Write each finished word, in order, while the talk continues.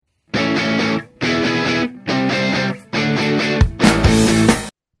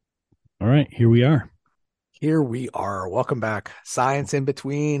right, here we are. Here we are. Welcome back. Science in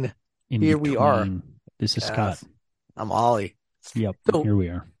between. In Here we are. between. This is Scott. Yes. I'm Ollie. Yep, So here we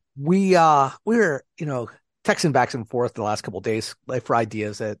are. we're texting back and forth the last couple of days like for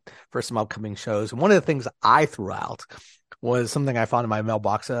ideas for some upcoming shows. And one of the things I threw out was something I found in my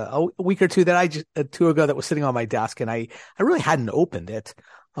mailbox a week or two two ago that was sitting on my desk, and I really hadn't opened it.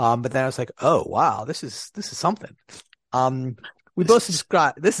 But then I was like, oh wow, this is something. We both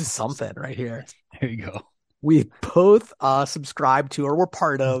subscribe. This is something right here. There you go. We both subscribe to, or we're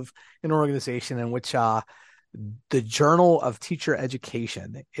part of, an organization in which the Journal of Teacher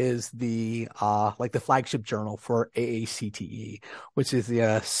Education is the flagship journal for AACTE, which is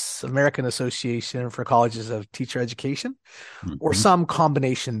the American Association for Colleges of Teacher Education, or some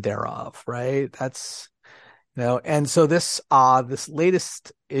combination thereof, right? That's, and so this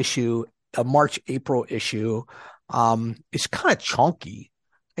latest issue, a March-April issue, is kind of chunky.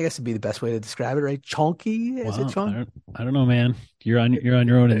 I guess would be the best way to describe it, right? Chunky? Is it chunky? I don't know, man. You're on your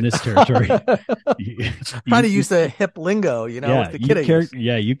own in this territory. Trying to use the hip lingo, with the kiddies.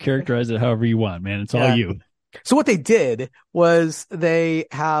 You characterize it however you want, man. It's all you. So what they did was they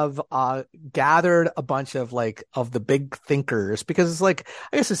have gathered a bunch of of the big thinkers, because it's I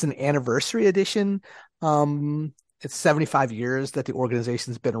guess it's an anniversary edition. It's 75 years that the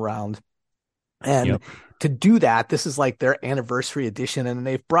organization's been around. And to do that, this is their anniversary edition. And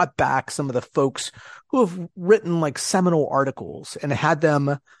they've brought back some of the folks who have written seminal articles and had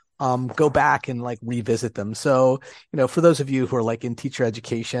them go back and revisit them. So, for those of you who are in teacher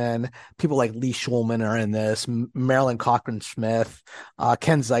education, people like Lee Schulman are in this, Marilyn Cochran-Smith,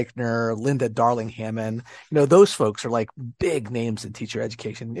 Ken Zeichner, Linda Darling-Hammond. Those folks are big names in teacher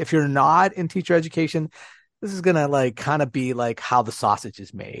education. If you're not in teacher education, this is going to kind of be how the sausage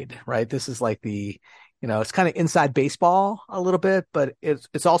is made, right? This is it's kind of inside baseball a little bit, but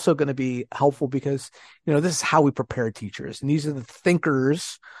it's also going to be helpful because, this is how we prepare teachers. And these are the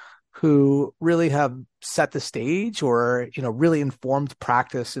thinkers who really have set the stage or, really informed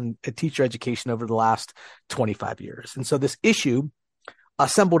practice in teacher education over the last 25 years. And so this issue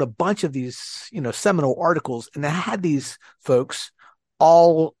assembled a bunch of these, seminal articles, and they had these folks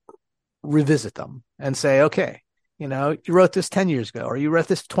all revisit them and say, okay, you wrote this 10 years ago, or you wrote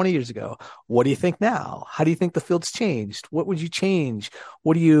this 20 years ago. What do you think now? How do you think the field's changed? What would you change?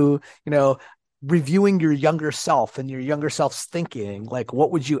 What do you, reviewing your younger self and your younger self's thinking,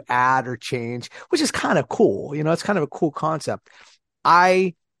 what would you add or change? Which is kind of cool. It's kind of a cool concept.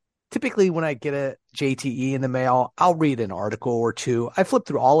 I typically, when I get a JTE in the mail, I'll read an article or two. I flip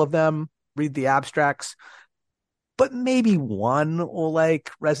through all of them, read the abstracts, but maybe one will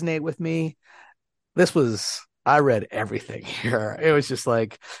resonate with me. I read everything here. It was just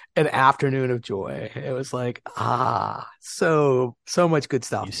an afternoon of joy. It was so much good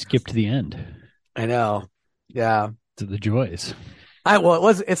stuff. You skipped the end. I know. Yeah. To the joys.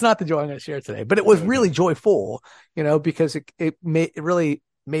 It's not the joy I'm going to share today, but it was really joyful, because it really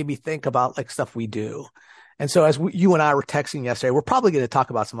made me think about stuff we do. And so as you and I were texting yesterday, we're probably going to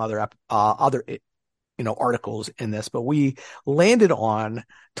talk about some other articles in this, but we landed on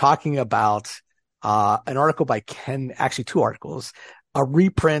talking about an article by Ken, actually two articles, a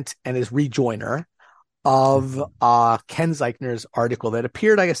reprint and his rejoiner of Ken Zeichner's article that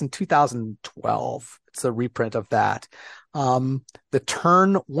appeared, I guess, in 2012. It's a reprint of that. The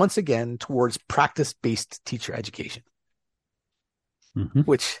turn once again towards practice-based teacher education,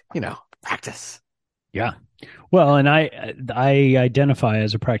 which, practice. Yeah. Well, and I identify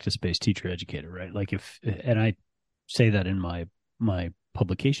as a practice-based teacher educator, right? And I say that in my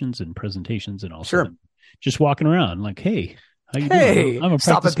publications and presentations, and also just walking around hey, how you doing? I'm a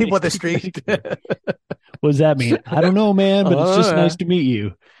stopping people at the street. What does that mean? I don't know, man, but it's just nice to meet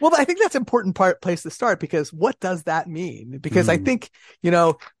you. Well, I think that's an important place to start, because what does that mean? Because I think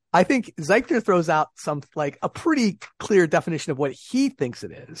Zeichner throws out some a pretty clear definition of what he thinks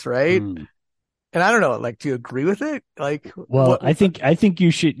it is, right? And I don't know, do you agree with it? I think you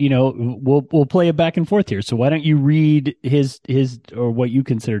should, we'll play it back and forth here. So why don't you read his or what you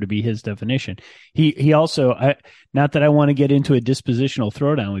consider to be his definition? He also, not that I want to get into a dispositional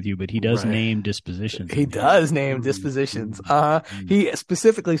throwdown with you, but he does name dispositions. He does name dispositions. He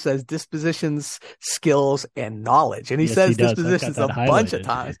specifically says dispositions, skills, and knowledge. And he says dispositions a bunch of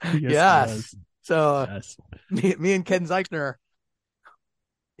times. Yes. So me and Ken Zeichner,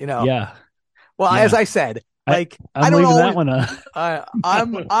 Yeah. Well, as I said, I'm I don't leaving always, that one up.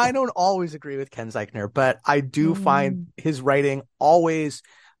 I don't always agree with Ken Zeichner, but I do find his writing always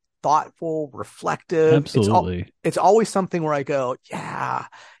thoughtful, reflective. Absolutely. It's always something where I go, yeah.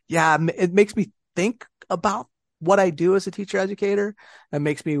 It makes me think about what I do as a teacher educator. It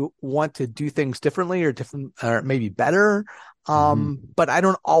makes me want to do things differently or different or maybe better. But I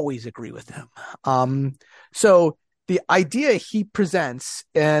don't always agree with him. So the idea he presents,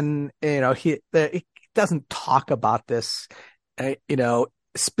 and he doesn't talk about this,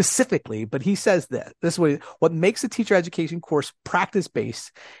 specifically, but he says that this way, what makes a teacher education course practice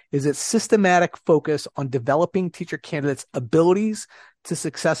based is its systematic focus on developing teacher candidates' abilities to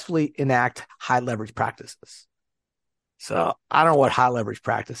successfully enact high leverage practices. So I don't know what high leverage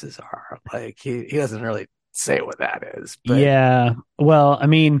practices are. Like he doesn't really say what that is. But yeah. Well, I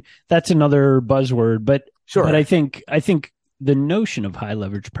mean, that's another buzzword, but sure. But I think the notion of high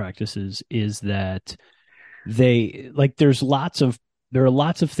leverage practices is that there are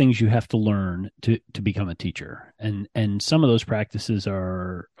lots of things you have to learn to become a teacher, and some of those practices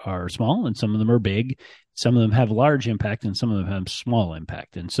are small, and some of them are big. Some of them have large impact, and some of them have small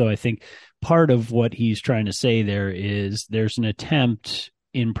impact. And so I think part of what he's trying to say there is there's an attempt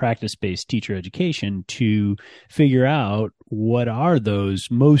in practice-based teacher education to figure out what are those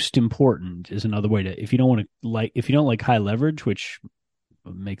most important, is another way to, if you don't like high leverage, which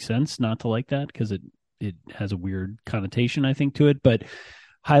makes sense not to like that because it has a weird connotation, I think, to it. But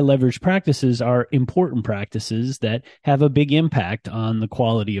high leverage practices are important practices that have a big impact on the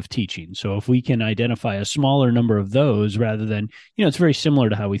quality of teaching. So if we can identify a smaller number of those rather than, it's very similar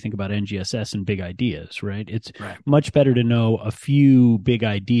to how we think about NGSS and big ideas, right? It's much better to know a few big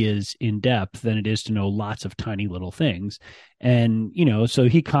ideas in depth than it is to know lots of tiny little things. And, so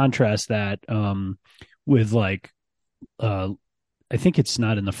he contrasts that with I think it's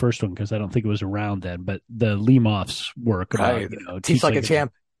not in the first one because I don't think it was around then, but the Lemoff's work about, teach like a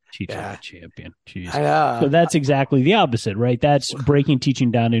champ. Teach like a champion. Jeez. So that's exactly the opposite, right? That's breaking teaching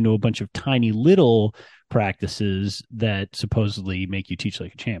down into a bunch of tiny little practices that supposedly make you teach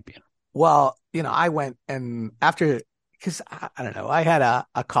like a champion. Well, I went and after, because I don't know, I had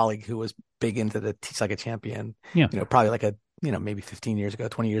a colleague who was big into the Teach Like a Champion, probably like maybe 15 years ago,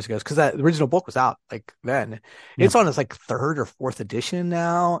 20 years ago, because that original book was out like then. It's on its like third or fourth edition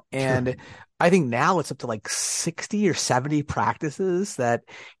now. And I think now it's up to like 60 or 70 practices that,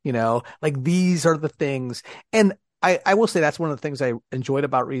 like these are the things. And I will say that's one of the things I enjoyed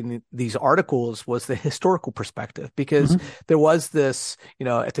about reading these articles was the historical perspective, because there was this,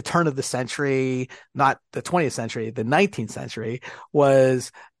 at the turn of the century, not the 20th century, the 19th century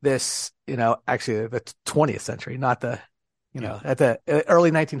was this, actually the 20th century, not the, at the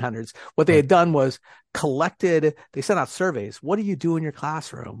early 1900s, what they had done was they sent out surveys. What do you do in your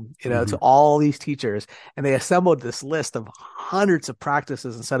classroom? To all these teachers. And they assembled this list of hundreds of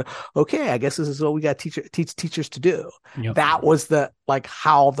practices and said, okay, I guess this is what we got to teach teachers to do. That was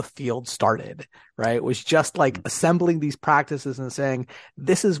how the field started, right? It was just like assembling these practices and saying,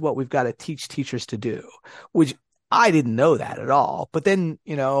 this is what we've got to teach teachers to do, which I didn't know that at all. But then,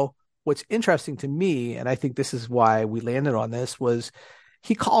 what's interesting to me, and I think this is why we landed on this, was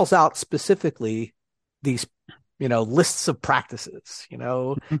he calls out specifically these, lists of practices,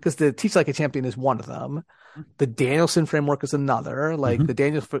 because the Teach Like a Champion is one of them. The Danielson framework is another. Like the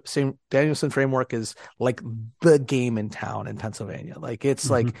Danielson framework is like the game in town in Pennsylvania. Like it's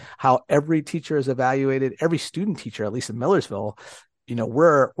like how every teacher is evaluated, every student teacher, at least in Millersville,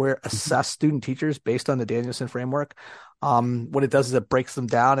 we're assessed student teachers based on the Danielson framework. What it does is it breaks them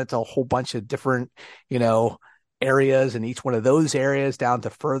down into a whole bunch of different, areas, and each one of those areas down to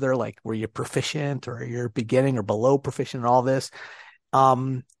further, like where you're proficient or you're beginning or below proficient and all this.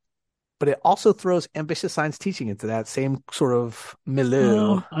 But it also throws ambitious science teaching into that same sort of milieu.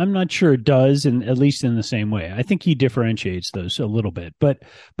 Well, I'm not sure it does, and at least in the same way. I think he differentiates those a little bit, but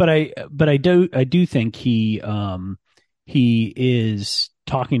I do think he is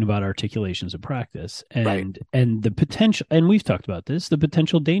talking about articulations of practice and the potential, and we've talked about this, the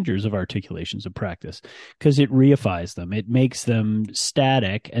potential dangers of articulations of practice, because it reifies them, it makes them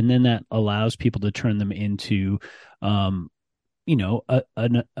static, and then that allows people to turn them into a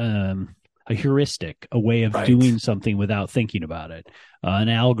heuristic, a way of doing something without thinking about it, an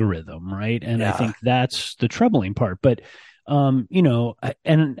algorithm, right? And I think that's the troubling part. But and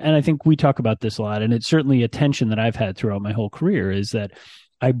I think we talk about this a lot, and it's certainly a tension that I've had throughout my whole career, is that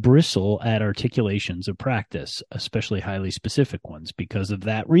I bristle at articulations of practice, especially highly specific ones, because of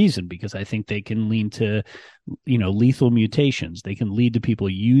that reason, because I think they can lead to, lethal mutations. They can lead to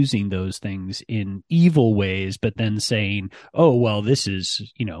people using those things in evil ways, but then saying, oh, well, this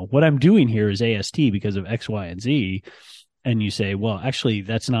is, what I'm doing here is AST because of X, Y, and Z. And you say, well, actually,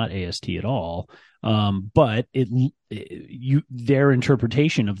 that's not AST at all. But their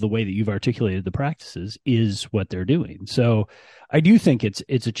interpretation of the way that you've articulated the practices is what they're doing. So I do think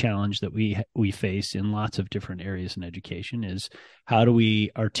it's a challenge that we face in lots of different areas in education, is how do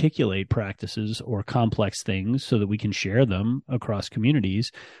we articulate practices or complex things so that we can share them across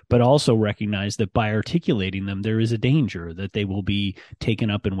communities, but also recognize that by articulating them, there is a danger that they will be taken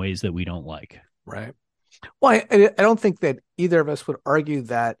up in ways that we don't like. Right. Well, I don't think that either of us would argue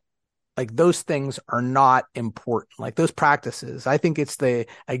that like those things are not important, like those practices. I think it's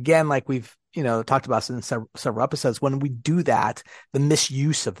again, like we've, talked about in several episodes, when we do that, the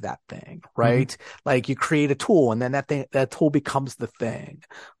misuse of that thing, right? Mm-hmm. Like you create a tool and then that tool becomes the thing,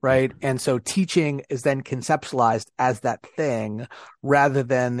 right? And so teaching is then conceptualized as that thing rather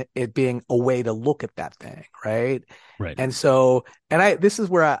than it being a way to look at that thing, right? Right. And so, this is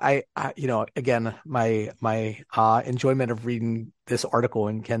where I again, my enjoyment of reading this article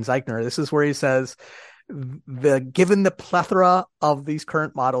in Ken Zeichner, this is where he says, given the plethora of these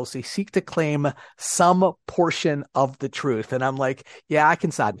current models, they seek to claim some portion of the truth. And I'm like, yeah, I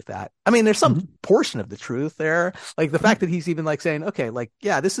can side with that. I mean, there's some mm-hmm. portion of the truth there. Like the mm-hmm. fact that he's even like saying, okay, like,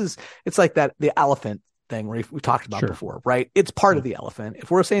 yeah, it's like the elephant thing we talked about before, right? It's part of the elephant. If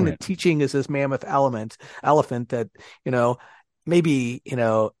we're saying that teaching is this mammoth elephant that, maybe,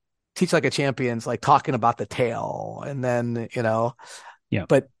 teach like a champion's like talking about the tail and then,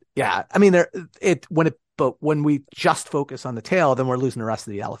 but yeah, I mean, but when we just focus on the tail, then we're losing the rest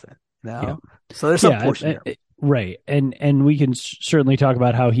of the elephant. So there's some portion there. Right. And we can certainly talk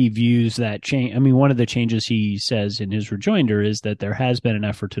about how he views that change. I mean, one of the changes he says in his rejoinder is that there has been an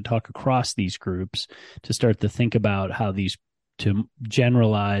effort to talk across these groups to start to think about how to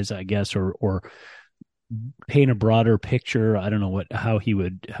generalize, I guess, or paint a broader picture. I don't know how he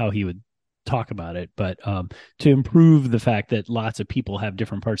would talk about it, but to improve the fact that lots of people have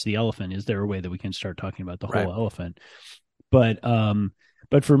different parts of the elephant, is there a way that we can start talking about the whole elephant? But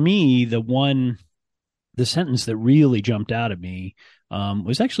for me, the sentence that really jumped out at me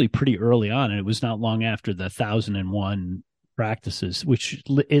was actually pretty early on, and it was not long after the 1,001 practices, which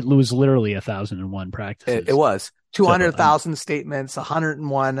it was literally 1,001 practices. It was 200,000 statements,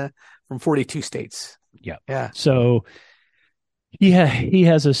 101 from 42 states. Yeah. So he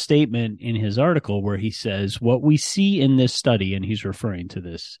has a statement in his article where he says, what we see in this study, and he's referring to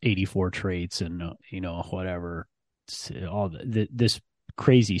this 84 traits and, whatever, all this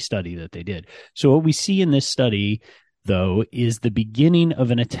crazy study that they did. So what we see in this study, though, is the beginning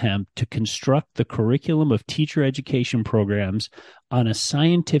of an attempt to construct the curriculum of teacher education programs on a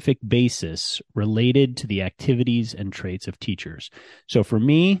scientific basis related to the activities and traits of teachers. So for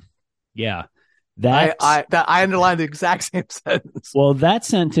me, yeah, I underlined the exact same sentence. Well, that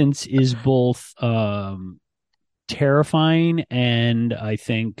sentence is both terrifying and I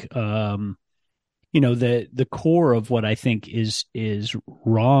think the core of what I think is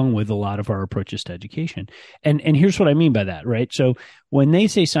wrong with a lot of our approaches to education. And here's what I mean by that, right? So when they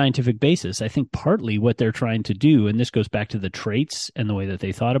say scientific basis, I think partly what they're trying to do, and this goes back to the traits and the way that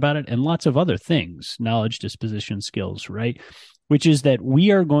they thought about it and lots of other things, knowledge, disposition, skills, right? Which is that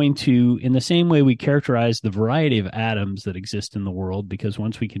we are going to, in the same way we characterize the variety of atoms that exist in the world, because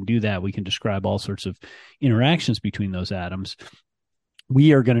once we can do that, we can describe all sorts of interactions between those atoms.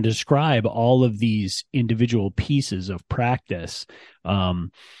 We are going to describe all of these individual pieces of practice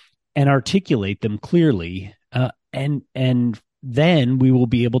and articulate them clearly. And then we will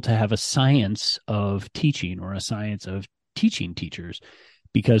be able to have a science of teaching or a science of teaching teachers,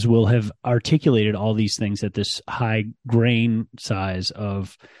 because we'll have articulated all these things at this high grain size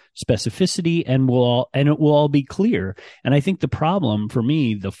of specificity, and it will all be clear. And I think the problem for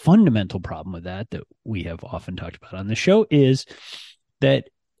me, the fundamental problem with that we have often talked about on the show, is that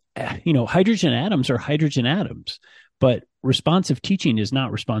hydrogen atoms are hydrogen atoms, but responsive teaching is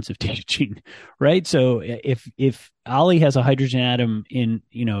not responsive teaching, right? So if Ollie has a hydrogen atom in,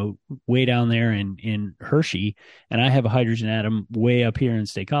 way down there in Hershey, and I have a hydrogen atom way up here in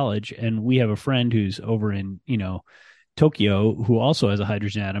State College, and we have a friend who's over in, Tokyo who also has a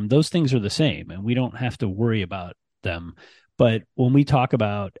hydrogen atom, those things are the same, and we don't have to worry about them. But when we talk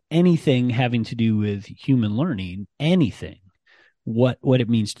about anything having to do with human learning, anything, what it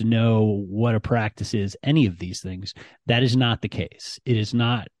means to know what a practice is, any of these things, that is not the case. It is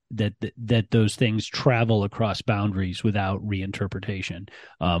not that those things travel across boundaries without reinterpretation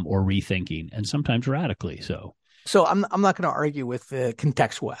or rethinking, and sometimes radically so. So I'm not going to argue with the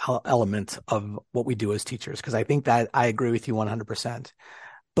contextual element of what we do as teachers, because I think that I agree with you 100%.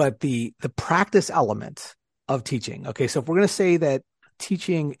 But the practice element of teaching, okay, so if we're going to say that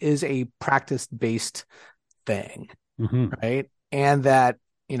teaching is a practice-based thing, mm-hmm. right? And that,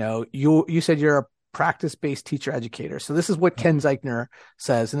 you said you're a practice-based teacher educator. So this is what Ken Zeichner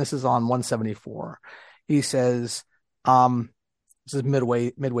says, and this is on 174. He says, this is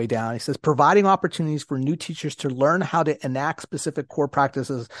midway down. He says, providing opportunities for new teachers to learn how to enact specific core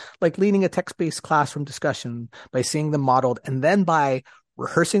practices, like leading a text-based classroom discussion by seeing them modeled, and then by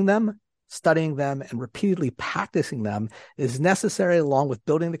rehearsing them, studying them, and repeatedly practicing them, is necessary, along with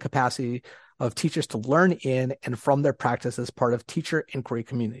building the capacity of teachers to learn in and from their practice as part of teacher inquiry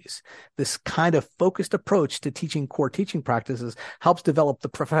communities. This kind of focused approach to teaching core teaching practices helps develop the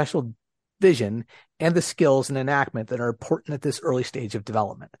professional vision and the skills and enactment that are important at this early stage of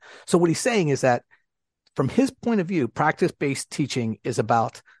development. So what he's saying is that from his point of view, practice-based teaching is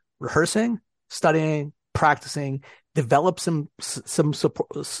about rehearsing, studying, practicing, develop some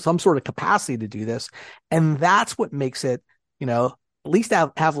support, some sort of capacity to do this. And that's what makes it, at least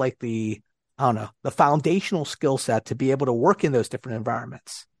have like the foundational skill set to be able to work in those different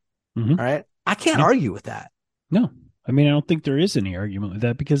environments. Mm-hmm. All right. I can't argue with that. No, I don't think there is any argument with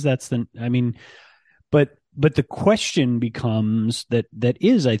that, because but the question becomes that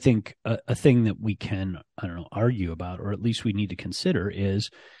is, I think, a thing that we can, argue about, or at least we need to consider is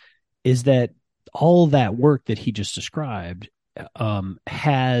that all that work that he just described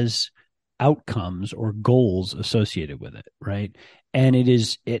has outcomes or goals associated with it, right? And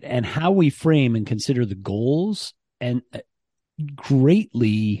and how we frame and consider the goals and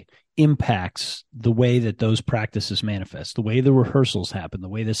greatly impacts the way that those practices manifest, the way the rehearsals happen, the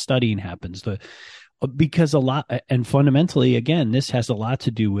way the studying happens, because a lot, and fundamentally, again, this has a lot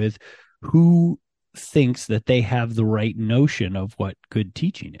to do with who thinks that they have the right notion of what good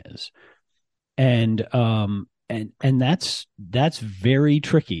teaching is. And that's very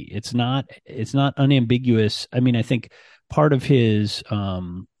tricky. It's not unambiguous. I think part of his, I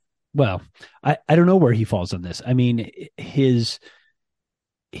don't know where he falls on this.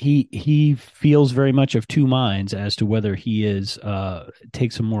 He feels very much of two minds as to whether he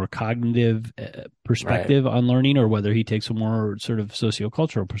takes a more cognitive perspective on learning, or whether he takes a more sort of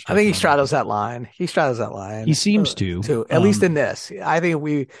sociocultural perspective. I think he straddles that line. He seems to, at least in this. I think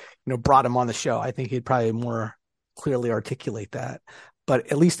we, brought him on the show. I think he'd probably more clearly articulate that.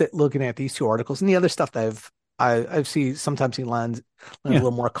 But at least looking at these two articles and the other stuff that I've seen, sometimes he lands a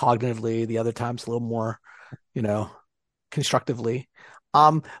little more cognitively, the other times a little more, constructively.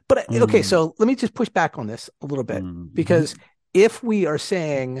 Okay, so let me just push back on this a little bit, because if we are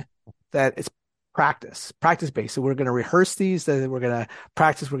saying that it's practice-based, so we're going to rehearse these, then we're going to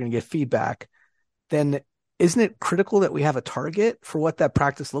practice, we're going to get feedback, then isn't it critical that we have a target for what that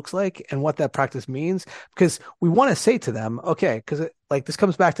practice looks like and what that practice means? Because we want to say to them, okay, because this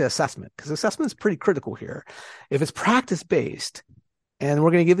comes back to assessment, because assessment is pretty critical here. If it's practice-based and we're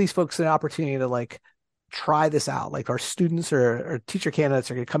going to give these folks an opportunity to try this out, like our students or teacher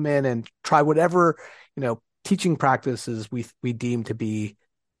candidates are going to come in and try whatever, teaching practices we deem to be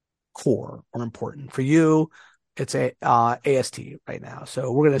core or important. For you, it's AST right now.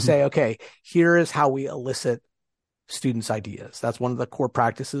 So we're going to say, okay, here is how we elicit students' ideas. That's one of the core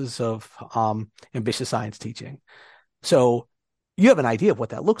practices of ambitious science teaching. So you have an idea of what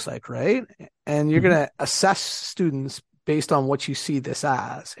that looks like, right? And you're going to assess students based on what you see this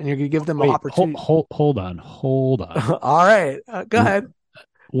as, and you're going to give them an opportunity. Hold on. All right, go ahead.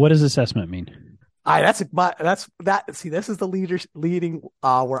 What does assessment mean? This is the leading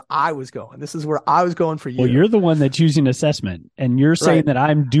where I was going. This is where I was going for you. Well, you're the one that's using assessment, and you're saying that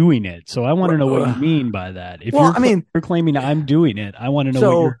I'm doing it. So I want to know what you mean by that. If you're claiming I'm doing it, I want to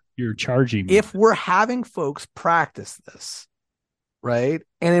know what you're charging me. If we're having folks practice this, right,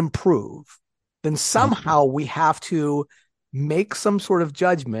 and improve, then somehow we have to make some sort of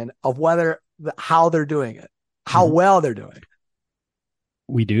judgment of how they're doing it, how well they're doing it.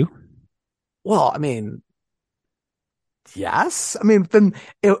 We do? Well, yes. Then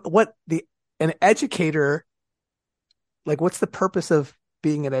an educator, what's the purpose of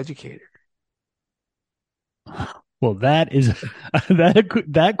being an educator? Well, that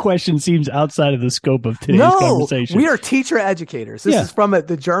question seems outside of the scope of today's conversation. We are teacher educators. This is from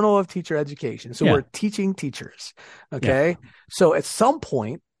the Journal of Teacher Education. So we're teaching teachers. Okay. Yeah. So at some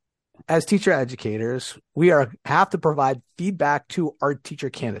point, as teacher educators, we have to provide feedback to our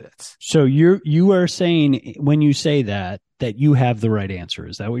teacher candidates. So you are saying, when you say that you have the right answer.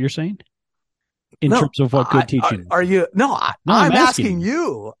 Is that what you're saying? In terms of what good teaching are you? No, I'm asking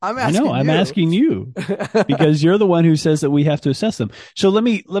you. I'm asking you because you're the one who says that we have to assess them. So let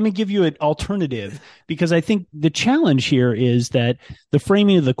me give you an alternative, because I think the challenge here is that the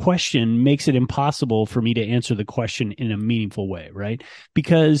framing of the question makes it impossible for me to answer the question in a meaningful way, right?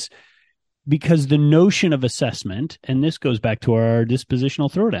 Because because the notion of assessment, and this goes back to our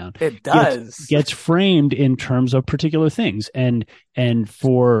dispositional throwdown, It does. gets framed in terms of particular things. And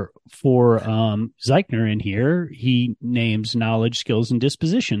for Zeichner in here, he names knowledge, skills, and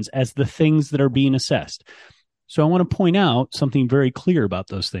dispositions as the things that are being assessed. So I want to point out something very clear about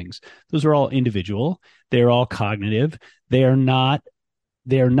those things. Those are all individual. They're all cognitive. They are not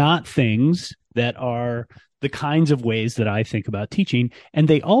things that are the kinds of ways that I think about teaching. And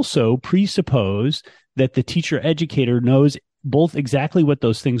they also presuppose that the teacher educator knows both exactly what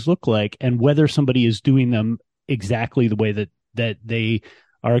those things look like and whether somebody is doing them exactly the way that they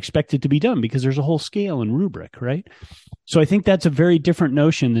are expected to be done, because there's a whole scale and rubric, right? So I think that's a very different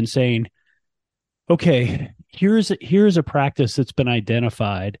notion than saying, okay, here's a practice that's been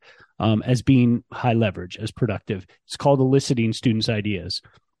identified as being high leverage, as productive. It's called eliciting students' ideas.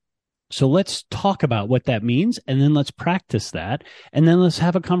 So let's talk about what that means, and then let's practice that, and then let's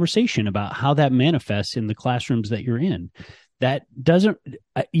have a conversation about how that manifests in the classrooms that you're in. That doesn't,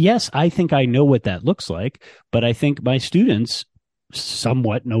 yes, I think I know what that looks like, but I think my students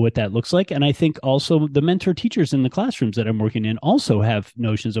somewhat know what that looks like. And I think also the mentor teachers in the classrooms that I'm working in also have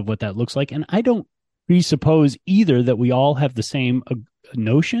notions of what that looks like. And I don't presuppose either that we all have the same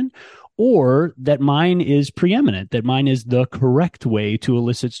notion, or that mine is preeminent, that mine is the correct way to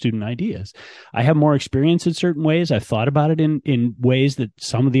elicit student ideas. I have more experience in certain ways. I've thought about it in ways that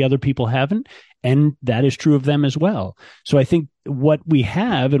some of the other people haven't, and that is true of them as well. So I think what we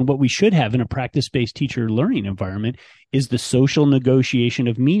have and what we should have in a practice-based teacher learning environment is the social negotiation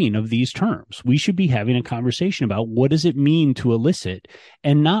of meaning of these terms. We should be having a conversation about what does it mean to elicit,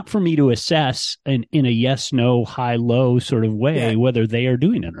 and not for me to assess in a yes, no, high, low sort of way whether they are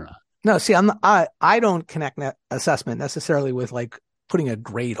doing it or not. No, see, I don't connect assessment necessarily with like putting a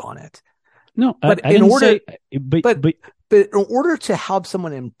grade on it. No, but in order to help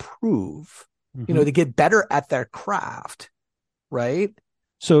someone improve, to get better at their craft, right?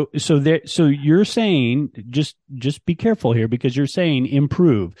 So you're saying, just be careful here, because you're saying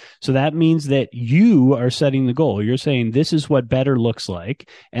improve. So that means that you are setting the goal. You're saying this is what better looks like,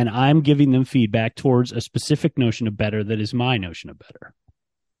 and I'm giving them feedback towards a specific notion of better that is my notion of better.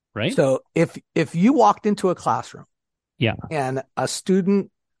 Right. So if you walked into a classroom, and a student,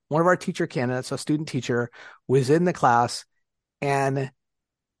 one of our teacher candidates, a student teacher, was in the class and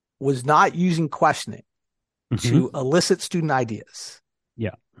was not using questioning to elicit student ideas.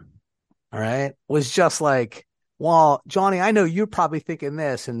 Yeah. All right. Was just like, well, Johnny, I know you're probably thinking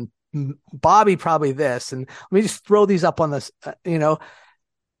this, and Bobby probably this, and let me just throw these up on this. I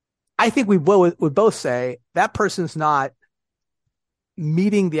think we would both say that person's not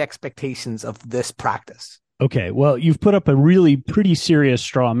meeting the expectations of this practice. Okay, well, you've put up a really pretty serious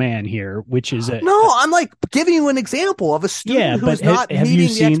straw man here, which is I'm like giving you an example of a student who's not meeting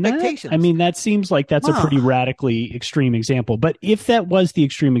the expectations. That? I mean, that seems like that's a pretty radically extreme example. But if that was the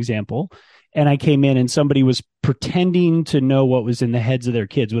extreme example, and I came in and somebody was pretending to know what was in the heads of their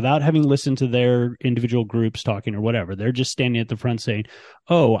kids without having listened to their individual groups talking or whatever, they're just standing at the front saying,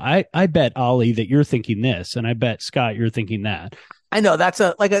 "Oh, I bet Ollie that you're thinking this, and I bet Scott you're thinking that." I know that's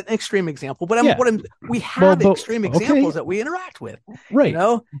an extreme example, but we have extreme examples that we interact with, right?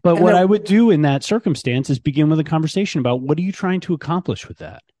 But what I would do in that circumstance is begin with a conversation about what are you trying to accomplish with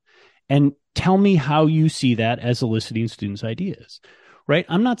that, and tell me how you see that as eliciting students' ideas. Right?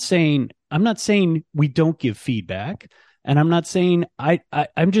 I'm not saying we don't give feedback, and I'm not saying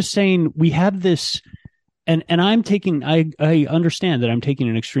I'm just saying we have this. And I'm taking. I understand that I'm taking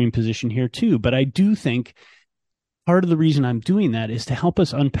an extreme position here too, but I do think part of the reason I'm doing that is to help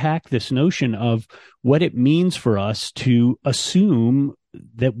us unpack this notion of what it means for us to assume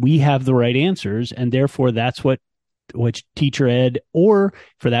that we have the right answers, and therefore that's what teacher ed, or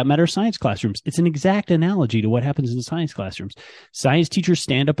for that matter, science classrooms. It's an exact analogy to what happens in science classrooms. Science teachers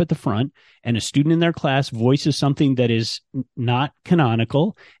stand up at the front, and a student in their class voices something that is not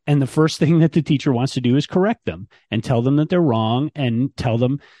canonical, and the first thing that the teacher wants to do is correct them and tell them that they're wrong, and tell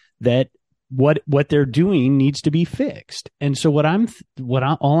them that what they're doing needs to be fixed. And so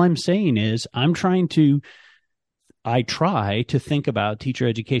all I'm saying is I try to think about teacher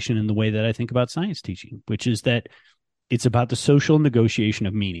education in the way that I think about science teaching, which is that it's about the social negotiation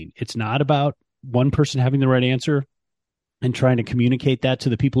of meaning. It's not about one person having the right answer and trying to communicate that to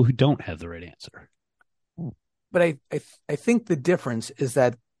the people who don't have the right answer. But I think the difference is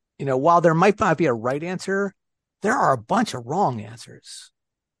that, while there might not be a right answer, there are a bunch of wrong answers.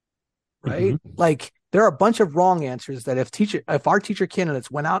 Right? Mm-hmm. Like there are a bunch of wrong answers that if our teacher candidates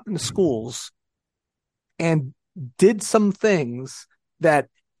went out into schools and did some things that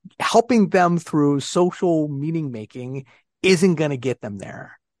helping them through social meaning making isn't going to get them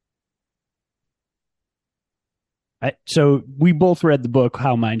there. So we both read the book,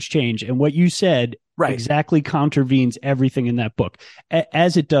 How Minds Change, and what you said Right. exactly contravenes everything in that book,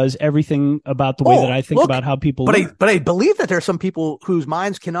 as it does everything about the way that I think about how people learn. But I believe that there are some people whose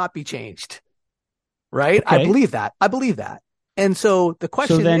minds cannot be changed. Right? Okay. I believe that. And so the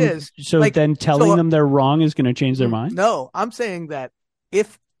question is, then telling them they're wrong is going to change their mind? No, I'm saying that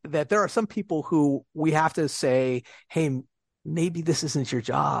that there are some people who we have to say, hey, maybe this isn't your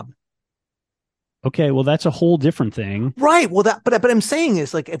job. Okay, well, that's a whole different thing. Right. Well, but I'm saying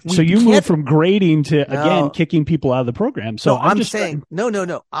is like, if we so you move from grading to again kicking people out of the program. So I'm just saying,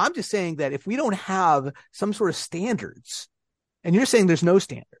 no. I'm just saying that if we don't have some sort of standards, and you're saying there's no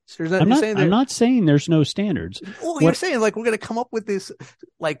standards. I'm not saying there's no standards. Well, you're saying like we're going to come up with this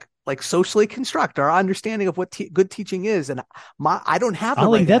like socially construct our understanding of what good teaching is, and I don't have the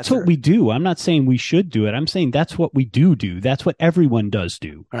right that's answer. what we do. I'm not saying we should do it. I'm saying that's what we do. That's what everyone does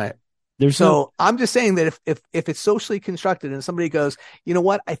do. Right. I'm just saying that if it's socially constructed and somebody goes, you know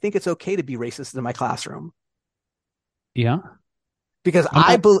what, I think it's okay to be racist in my classroom. Yeah. Because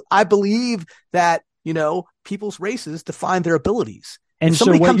I believe that, people's races define their abilities. And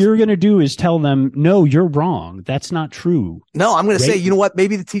so what you're going to do is tell them, no, you're wrong. That's not true. No, I'm going to say, you know what,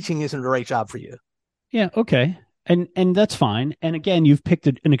 maybe the teaching isn't the right job for you. Yeah. Okay. And that's fine. And again, you've picked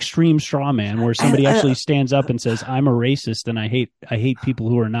an extreme straw man where somebody actually stands up and says, I'm a racist and I hate people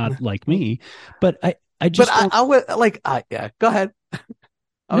who are not like me. But I would go ahead.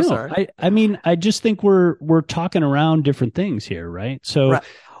 I'm sorry. I just think we're talking around different things here, right? So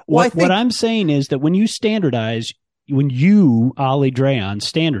what I'm saying is that when you standardize, when you, Ali Drayon,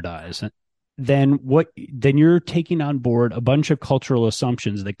 standardize, then you're taking on board a bunch of cultural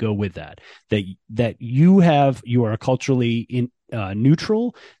assumptions that go with that you are culturally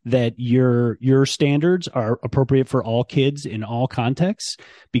neutral, that your standards are appropriate for all kids in all contexts,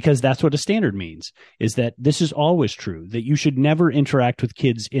 because that's what a standard means, is that this is always true, that you should never interact with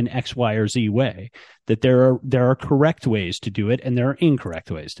kids in X, Y, or Z way, that there are correct ways to do it and there are incorrect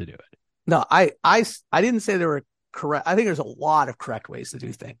ways to do it. No, I didn't say there were correct. I think there's a lot of correct ways to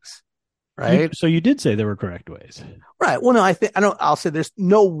do things. Right. So you did say there were correct ways. Right. Well, no, I'll say there's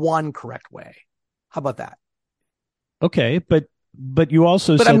no one correct way. How about that? Okay. But you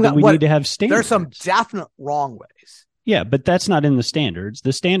also said that we need to have standards. There's some definite wrong ways. Yeah, but that's not in the standards.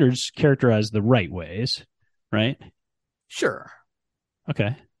 The standards characterize the right ways, right? Sure.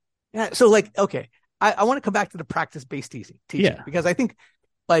 Okay. Yeah. So okay, I want to come back to the practice-based teaching, because I think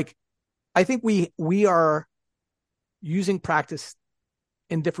we are using practice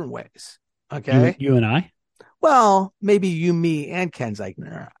in different ways. Okay. You and I? Well, maybe you, me, and Ken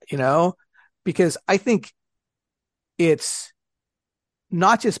Zeichner, because I think it's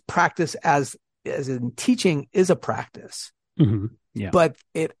not just practice as in teaching is a practice, mm-hmm. Yeah. But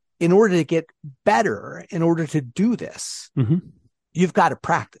in order to get better, in order to do this, mm-hmm. You've got to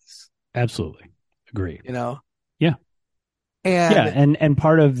practice. Absolutely. Agree. Yeah. And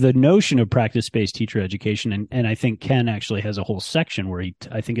part of the notion of practice-based teacher education, and I think Ken actually has a whole section where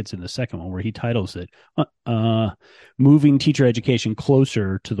I think it's in the second one, where he titles it moving teacher education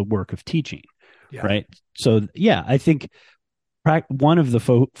closer to the work of teaching. Yeah. Right. So, I think one of the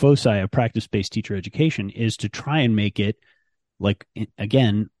foci of practice-based teacher education is to try and make it, like,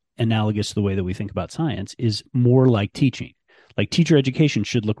 again, analogous to the way that we think about science, is more like teaching. Like, teacher education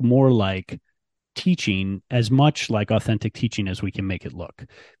should look more like teaching, as much like authentic teaching as we can make it look,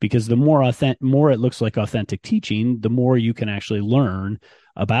 because the more it looks like authentic teaching, the more you can actually learn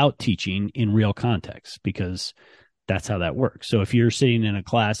about teaching in real context, because that's how that works. So if you're sitting in a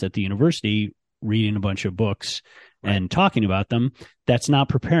class at the university reading a bunch of books and talking about them, that's not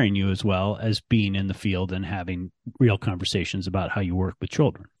preparing you as well as being in the field and having real conversations about how you work with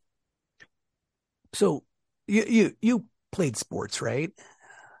children. So you played sports, right?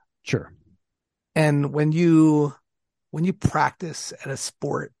 Sure. And when you practice at a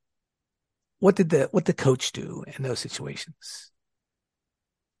sport, what did the coach do in those situations?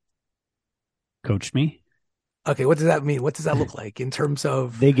 Coached me? Okay, what does that mean? What does that look like in terms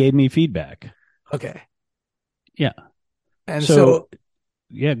of? They gave me feedback. Okay. Yeah. And so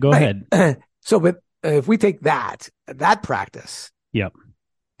yeah, go ahead. So, but if we take that practice, yep,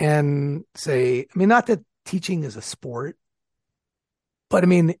 and say, not that teaching is a sport, but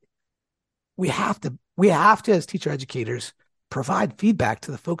we have to, as teacher educators, provide feedback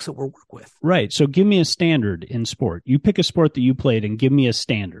to the folks that we work with. Right. So give me a standard in sport. You pick a sport that you played and give me a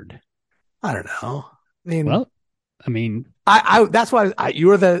standard. I don't know. That's why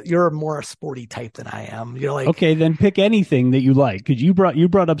you're more a sporty type than I am. You're like, okay, then pick anything that you like, because you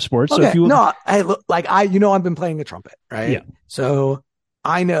brought up sports. Okay, so if you I've been playing the trumpet, right? Yeah. So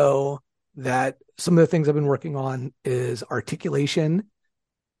I know that some of the things I've been working on is articulation,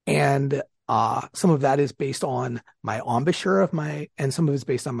 and some of that is based on my embouchure and some of it's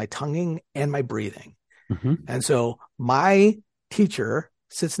based on my tonguing and my breathing. Mm-hmm. And so my teacher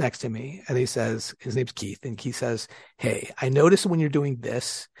sits next to me and he says, his name's Keith, and Keith says, "Hey, I notice when you're doing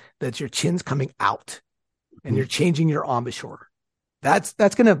this, that your chin's coming out and you're changing your embouchure. That's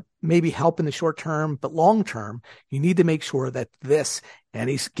going to maybe help in the short term, but long term, you need to make sure that this," and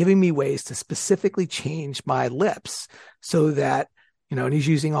he's giving me ways to specifically change my lips so that, and he's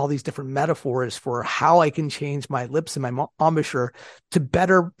using all these different metaphors for how I can change my lips and my embouchure to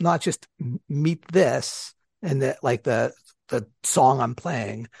better not just meet this and the song I'm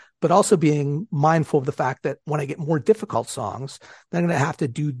playing, but also being mindful of the fact that when I get more difficult songs, then I'm going to have to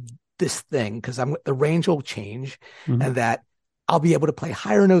do this thing because the range will change, Mm-hmm. and that I'll be able to play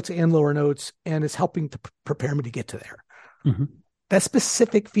higher notes and lower notes, and it's helping to prepare me to get to there. Mm-hmm. That's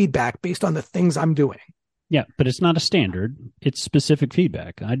specific feedback based on the things I'm doing. Yeah, but it's not a standard. It's specific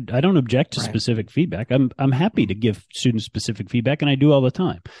feedback. I don't object to specific feedback. I'm happy to give students specific feedback, and I do all the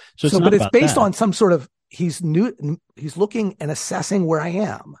time. But it's based on some sort of he's looking and assessing where I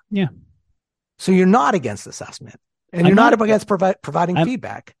am. Yeah. So you're not against assessment, and you're not against providing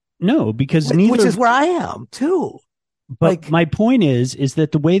feedback. No, because which is where I am too. But my point is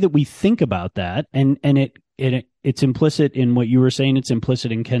that the way that we think about that, and it's implicit in what you were saying, it's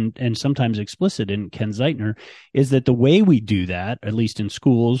implicit in Ken, and sometimes explicit in Ken Zeitner, is that the way we do that, at least in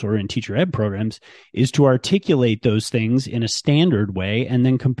schools or in teacher ed programs, is to articulate those things in a standard way and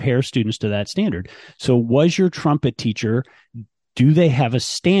then compare students to that standard. So was your trumpet teacher, do they have a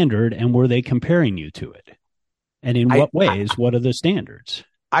standard, and were they comparing you to it? And in what ways? What are the standards?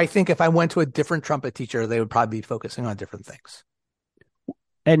 I think if I went to a different trumpet teacher, they would probably be focusing on different things.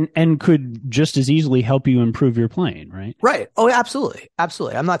 And could just as easily help you improve your playing, right? Right. Oh, absolutely.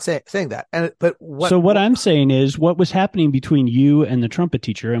 Absolutely. I'm not saying that. What I'm saying is what was happening between you and the trumpet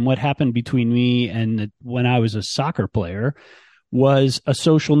teacher, and what happened between me and when I was a soccer player, was a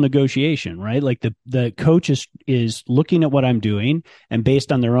social negotiation, right? Like the coach is looking at what I'm doing, and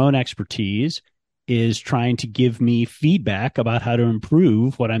based on their own expertise is trying to give me feedback about how to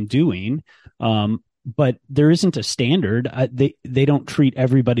improve what I'm doing. But there isn't a standard. They don't treat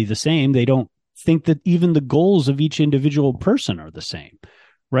everybody the same. They don't think that even the goals of each individual person are the same,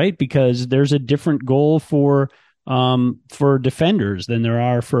 right? Because there's a different goal for defenders than there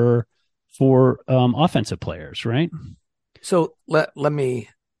are for offensive players, right? So let me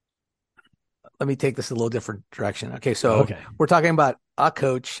take this a little different direction. Okay, so we're talking about a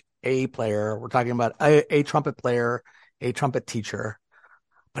coach, a player. We're talking about a trumpet player, a trumpet teacher.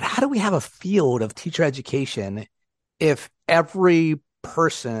 But how do we have a field of teacher education if every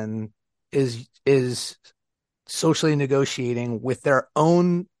person is socially negotiating with their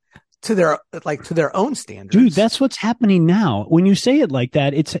own to their own standards? Dude, that's what's happening now. When you say it like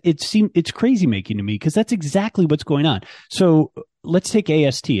that, it's crazy making to me, because that's exactly what's going on. So let's take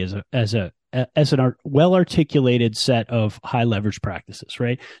AST as a well articulated set of high leverage practices,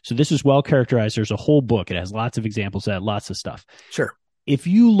 right? So this is well characterized. There's a whole book. It has lots of examples of that, lots of stuff. Sure. If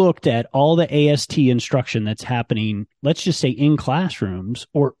you looked at all the AST instruction that's happening, let's just say in classrooms,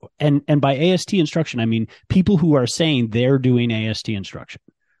 and by AST instruction, I mean people who are saying they're doing AST instruction,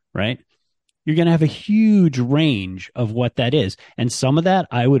 right? You're going to have a huge range of what that is. And some of that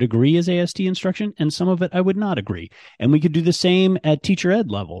I would agree is AST instruction, and some of it I would not agree. And we could do the same at teacher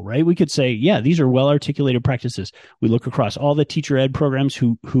ed level, right? We could say, yeah, these are well-articulated practices. We look across all the teacher ed programs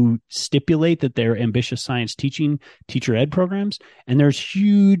who stipulate that they're ambitious science teaching teacher ed programs. And there's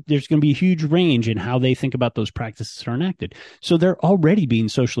going to be a huge range in how they think about those practices are enacted. So they're already being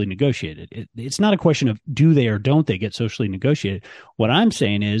socially negotiated. It's not a question of do they or don't they get socially negotiated. What I'm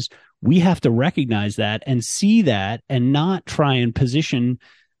saying is, we have to recognize that and see that, and not try and position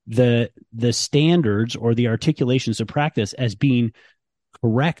the standards or the articulations of practice as being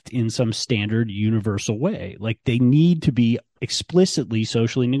correct in some standard universal way. Like they need to be explicitly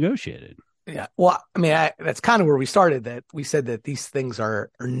socially negotiated. Yeah. Well, I mean, that's kind of where we started, that we said that these things are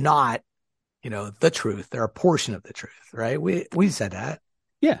not, the truth. They're a portion of the truth, right? We said that.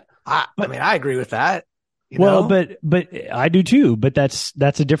 Yeah. I agree with that. But I do too. But that's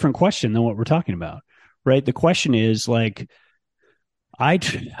a different question than what we're talking about, right? The question is like, my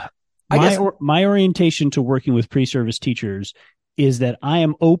orientation to working with pre-service teachers is that I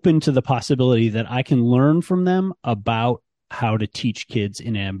am open to the possibility that I can learn from them about how to teach kids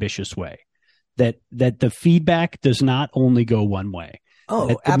in an ambitious way. That the feedback does not only go one way.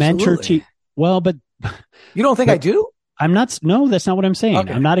 Oh, absolutely. But you don't think I do? No, that's not what I'm saying.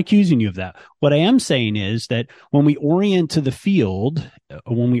 Okay. I'm not accusing you of that. What I am saying is that when we orient to the field,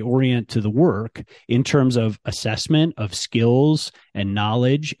 when we orient to the work in terms of assessment of skills and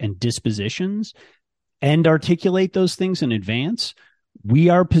knowledge and dispositions and articulate those things in advance, we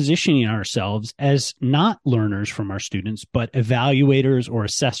are positioning ourselves as not learners from our students, but evaluators or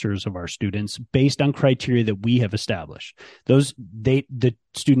assessors of our students based on criteria that we have established. The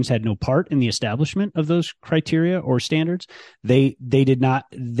students had no part in the establishment of those criteria or standards. They did not,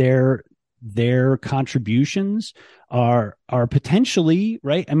 their contributions are potentially,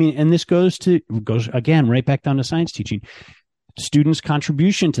 right. I mean, and this goes again, right back down to science teaching. Students'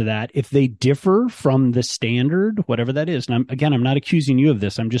 contribution to that, if they differ from the standard, whatever that is, and I'm not accusing you of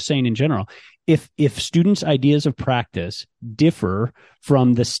this, I'm just saying in general, if students' ideas of practice differ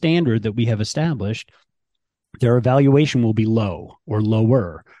from the standard that we have established, their evaluation will be low or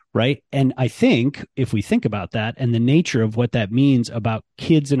lower, right? And I think if we think about that and the nature of what that means about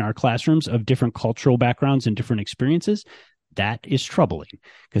kids in our classrooms of different cultural backgrounds and different experiences, that is troubling,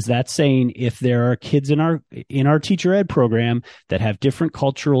 because that's saying if there are kids in our teacher ed program that have different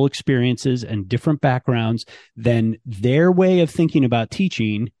cultural experiences and different backgrounds, then their way of thinking about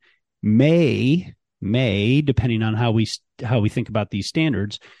teaching may, depending on how we think about these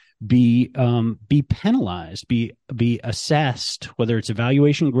standards, be penalized, be assessed, whether it's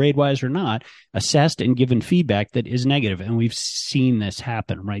evaluation grade wise or not, assessed and given feedback that is negative. And we've seen this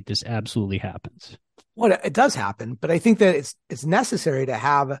happen, right? This absolutely happens. Well, it does happen, but I think that it's necessary to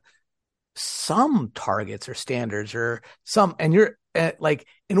have some targets or standards or some, and you're like,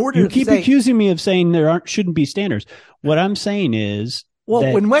 in order you to keep accusing me of saying shouldn't be standards. What I'm saying is,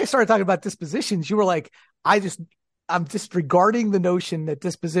 when I started talking about dispositions, you were like, I'm disregarding the notion that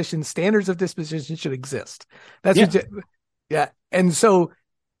standards of disposition should exist. That's yeah. And so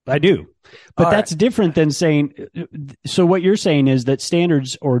I do, but that's different than saying, so what you're saying is that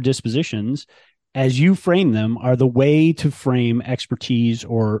standards or dispositions, as you frame them, are the way to frame expertise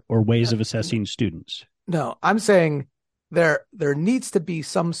or ways of assessing students. No, I'm saying there needs to be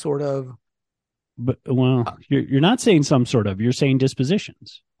some sort of. But you're not saying some sort of. You're saying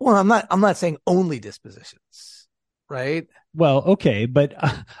dispositions. Well, I'm not saying only dispositions, right? Well, okay, but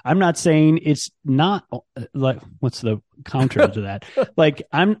I'm not saying it's not like, what's the counter to that? Like,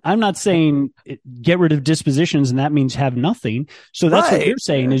 I'm not saying get rid of dispositions and that means have nothing. So that's what you're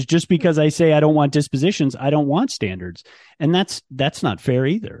saying is just because I say I don't want dispositions, I don't want standards. And that's not fair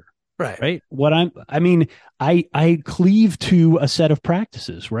either. Right. I cleave to a set of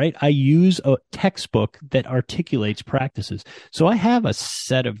practices, right? I use a textbook that articulates practices. So I have a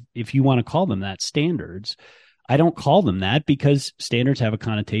set of, if you want to call them that, standards. I don't call them that because standards have a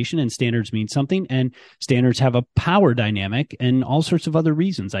connotation and standards mean something, and standards have a power dynamic and all sorts of other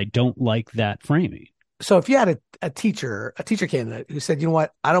reasons. I don't like that framing. So if you had a teacher candidate who said, you know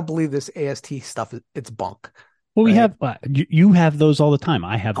what, I don't believe this AST stuff, it's bunk. Well, we have, you have those all the time.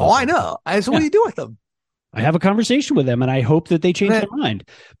 I have those. Oh, I know. So what do you do with them? I have a conversation with them and I hope that they change their mind.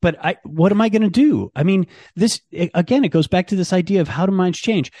 But what am I going to do? I mean, it goes back to this idea of how do minds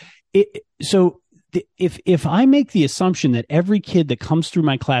change? If I make the assumption that every kid that comes through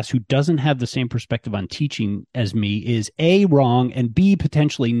my class who doesn't have the same perspective on teaching as me is A, wrong, and B,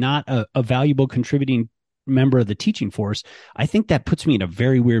 potentially not a valuable contributing member of the teaching force, I think that puts me in a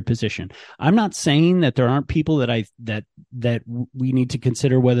very weird position. I'm not saying that there aren't people that we need to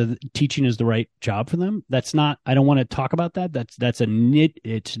consider whether teaching is the right job for them. That's not, I don't want to talk about that. It's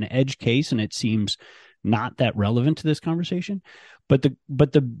an edge case and it seems not that relevant to this conversation. But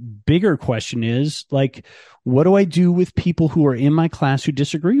the bigger question is, like, what do I do with people who are in my class who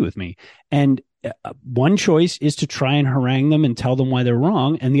disagree with me? And one choice is to try and harangue them and tell them why they're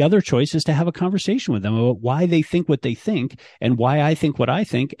wrong. And the other choice is to have a conversation with them about why they think what they think and why I think what I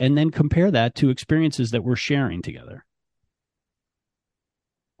think, and then compare that to experiences that we're sharing together.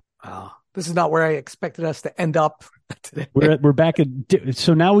 Wow. This is not where I expected us to end up today. We're back at,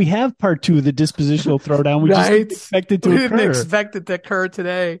 so now we have part 2 of the dispositional throwdown. We just didn't expect it to occur. Didn't expect it to occur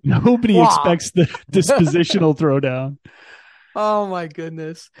today. Nobody expects the dispositional throwdown. Oh my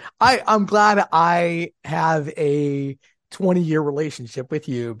goodness. I'm glad I have a 20-year relationship with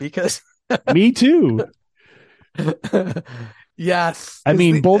you because me too. Yes. I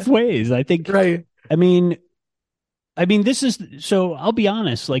mean, both ways. I think, right. I mean, this is, so I'll be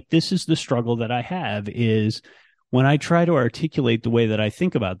honest, like, this is the struggle that I have is when I try to articulate the way that I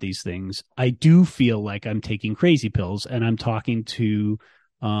think about these things, I do feel like I'm taking crazy pills and I'm talking to,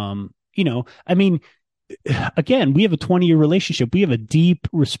 again, we have a 20-year relationship. We have a deep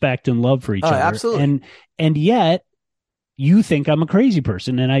respect and love for each other. Absolutely. And yet you think I'm a crazy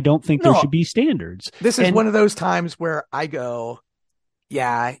person, and I don't think there No, should be standards. this is And one of those times where I go,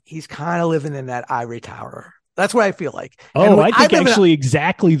 yeah, he's kind of living in that ivory tower. That's what I feel like. oh, I I think live in actually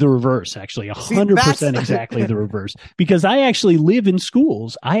exactly the reverse, actually see that's 100% exactly the reverse, because I actually live in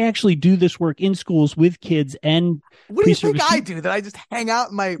schools. I actually do this work in schools with kids and what do you think pre-service I teachers. do? That I just hang out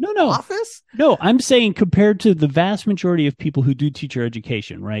in my No, no, office? no. I'm saying compared to the vast majority of people who do teacher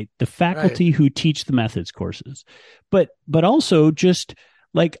education, right? The Right. faculty who teach the methods courses, but also just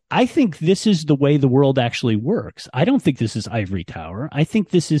like I think this is the way the world actually works. I don't think this is ivory tower. I think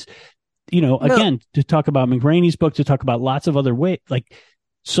this is, No, again, to talk about McRaney's book, to talk about lots of other ways, like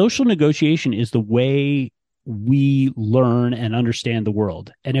social negotiation is the way we learn and understand the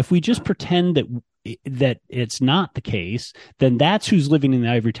world. And if we just pretend that it's not the case, then that's who's living in the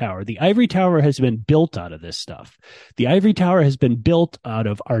ivory tower. The ivory tower has been built out of this stuff. The ivory tower has been built out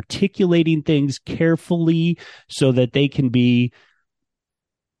of articulating things carefully so that they can be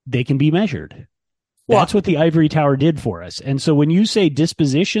measured. well, That's what the ivory tower did for us. And so when you say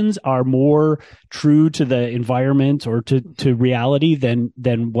dispositions are more true to the environment or to reality than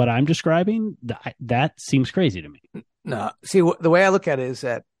what I'm describing, that seems crazy to me. no. See, the way I look at it is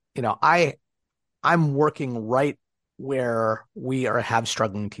that, I'm working right where we have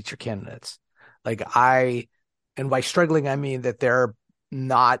struggling teacher candidates. Like and by struggling, I mean that they're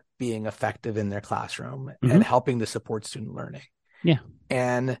not being effective in their classroom Mm-hmm. and helping to support student learning. Yeah.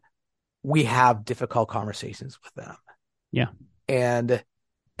 And we have difficult conversations with them. Yeah. And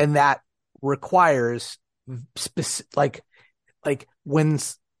that requires like when,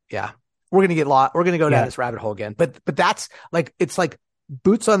 yeah, we're going to get lost. We're going to go down Yeah. this rabbit hole again, but that's like, it's like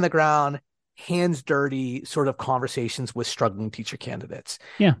boots on the ground, hands dirty sort of conversations with struggling teacher candidates.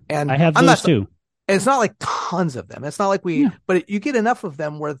 Yeah. And I have I'm those not, too. it's not like tons of them. It's not like Yeah. but you get enough of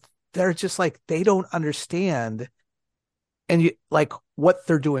them where they're just like, they don't understand and you like what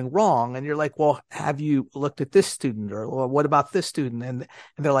they're doing wrong. And you're like, well, have you looked at this student or well, what about this student? And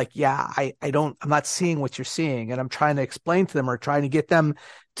they're like, yeah, I'm not seeing what you're seeing. And I'm trying to explain to them or trying to get them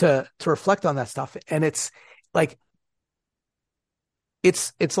to reflect on that stuff. And it's like,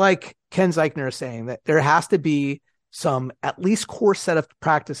 it's like Ken Zeichner is saying that there has to be some at least core set of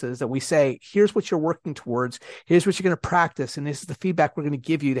practices that we say, here's what you're working towards. Here's what you're going to practice. And this is the feedback we're going to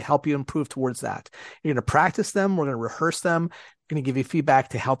give you to help you improve towards that. You're going to practice them. We're going to rehearse them. We're going to give you feedback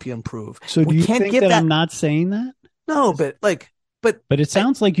to help you improve. So do We you can't think get that that. I'm not saying that? No, but But it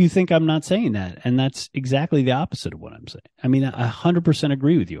sounds like you think I'm not saying that. And that's exactly the opposite of what I'm saying. I mean, I 100%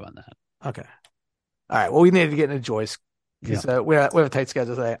 agree with you on that. okay. All right. Well, we need to get into Joyce because we have a tight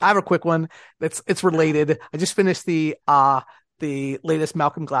schedule today. I have a quick one. It's related. I just finished the latest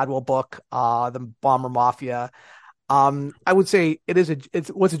Malcolm Gladwell book, The Bomber Mafia. I would say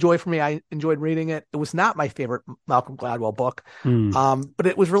it was a joy for me. I enjoyed reading it. It was not my favorite Malcolm Gladwell book, but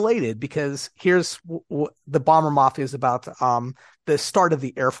it was related because here's the Bomber Mafia is about the start of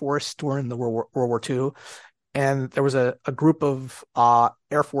the Air Force during the World War II, and there was a group of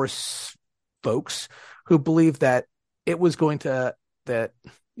Air Force folks who believed that it was going to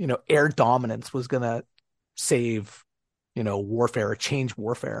air dominance was going to save warfare or change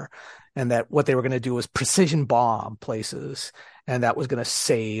warfare, and that what they were going to do was precision bomb places, and that was going to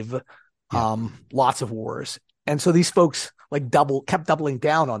save lots of wars. And so these folks kept doubling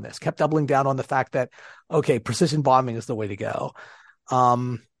down on the fact that, okay, precision bombing is the way to go.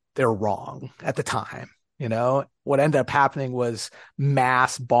 They're wrong at the time. What ended up happening was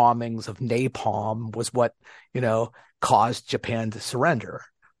mass bombings of napalm was what, caused Japan to surrender.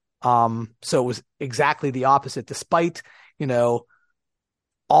 So it was exactly the opposite. Despite,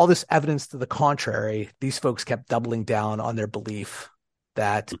 all this evidence to the contrary, these folks kept doubling down on their belief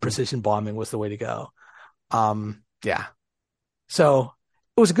that precision bombing was the way to go. Yeah. So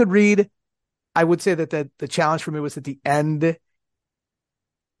it was a good read. I would say that the challenge for me was at the end.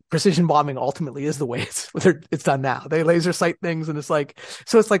 Precision bombing ultimately is the way it's done now. They laser sight things, and it's like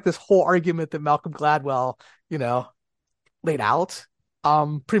this whole argument that Malcolm Gladwell, laid out,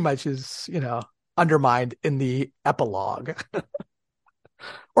 pretty much is, undermined in the epilogue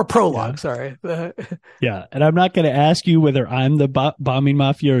or prologue. Yeah. Sorry. Yeah. And I'm not going to ask you whether I'm the bombing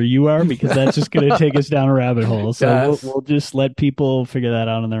mafia or you are, because that's just going to take us down a rabbit hole. So Yes. we'll just let people figure that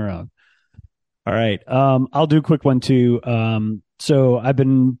out on their own. All right. I'll do a quick one too. So I've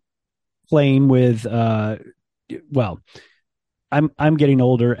been playing with, I'm getting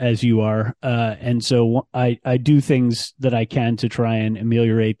older as you are. And so I do things that I can to try and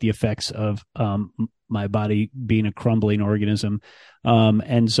ameliorate the effects of, my body being a crumbling organism.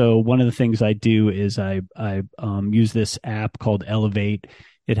 And so one of the things I do is I use this app called Elevate.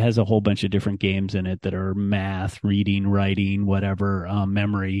 it has a whole bunch of different games in it that are math, reading, writing, whatever,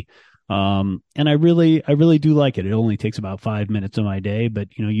 memory. And I really do like it. It only takes about 5 minutes of my day, but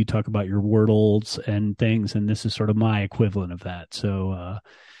you talk about your Wordles and things, and this is sort of my equivalent of that. So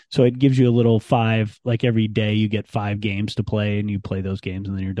it gives you a little like every day you get 5 games to play, and you play those games,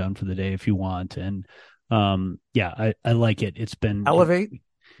 and then you're done for the day if you want. And yeah, I like it. It's been Elevate.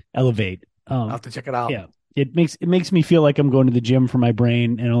 I'll have to check it out. Yeah, it makes me feel like I'm going to the gym for my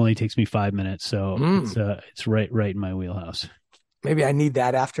brain, and it only takes me 5 minutes. So it's right in my wheelhouse. Maybe I need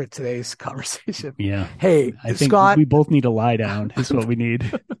that after today's conversation. Yeah. Hey, I think Scott, we both need to lie down. Is what we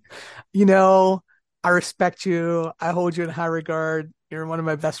need. I respect you. I hold you in high regard. You're one of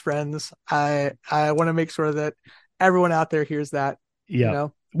my best friends. I want to make sure that everyone out there hears that. Yeah.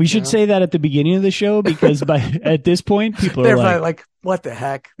 We should say that at the beginning of the show, because at this point people they're are like, what the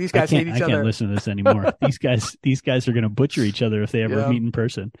heck? These guys hate each other. I can't listen to this anymore. These guys are going to butcher each other if they ever meet in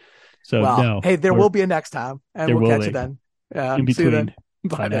person. So no. Hey, there will be a next time, and we'll catch you then. Yeah. In between.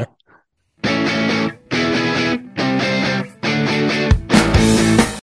 Bye now.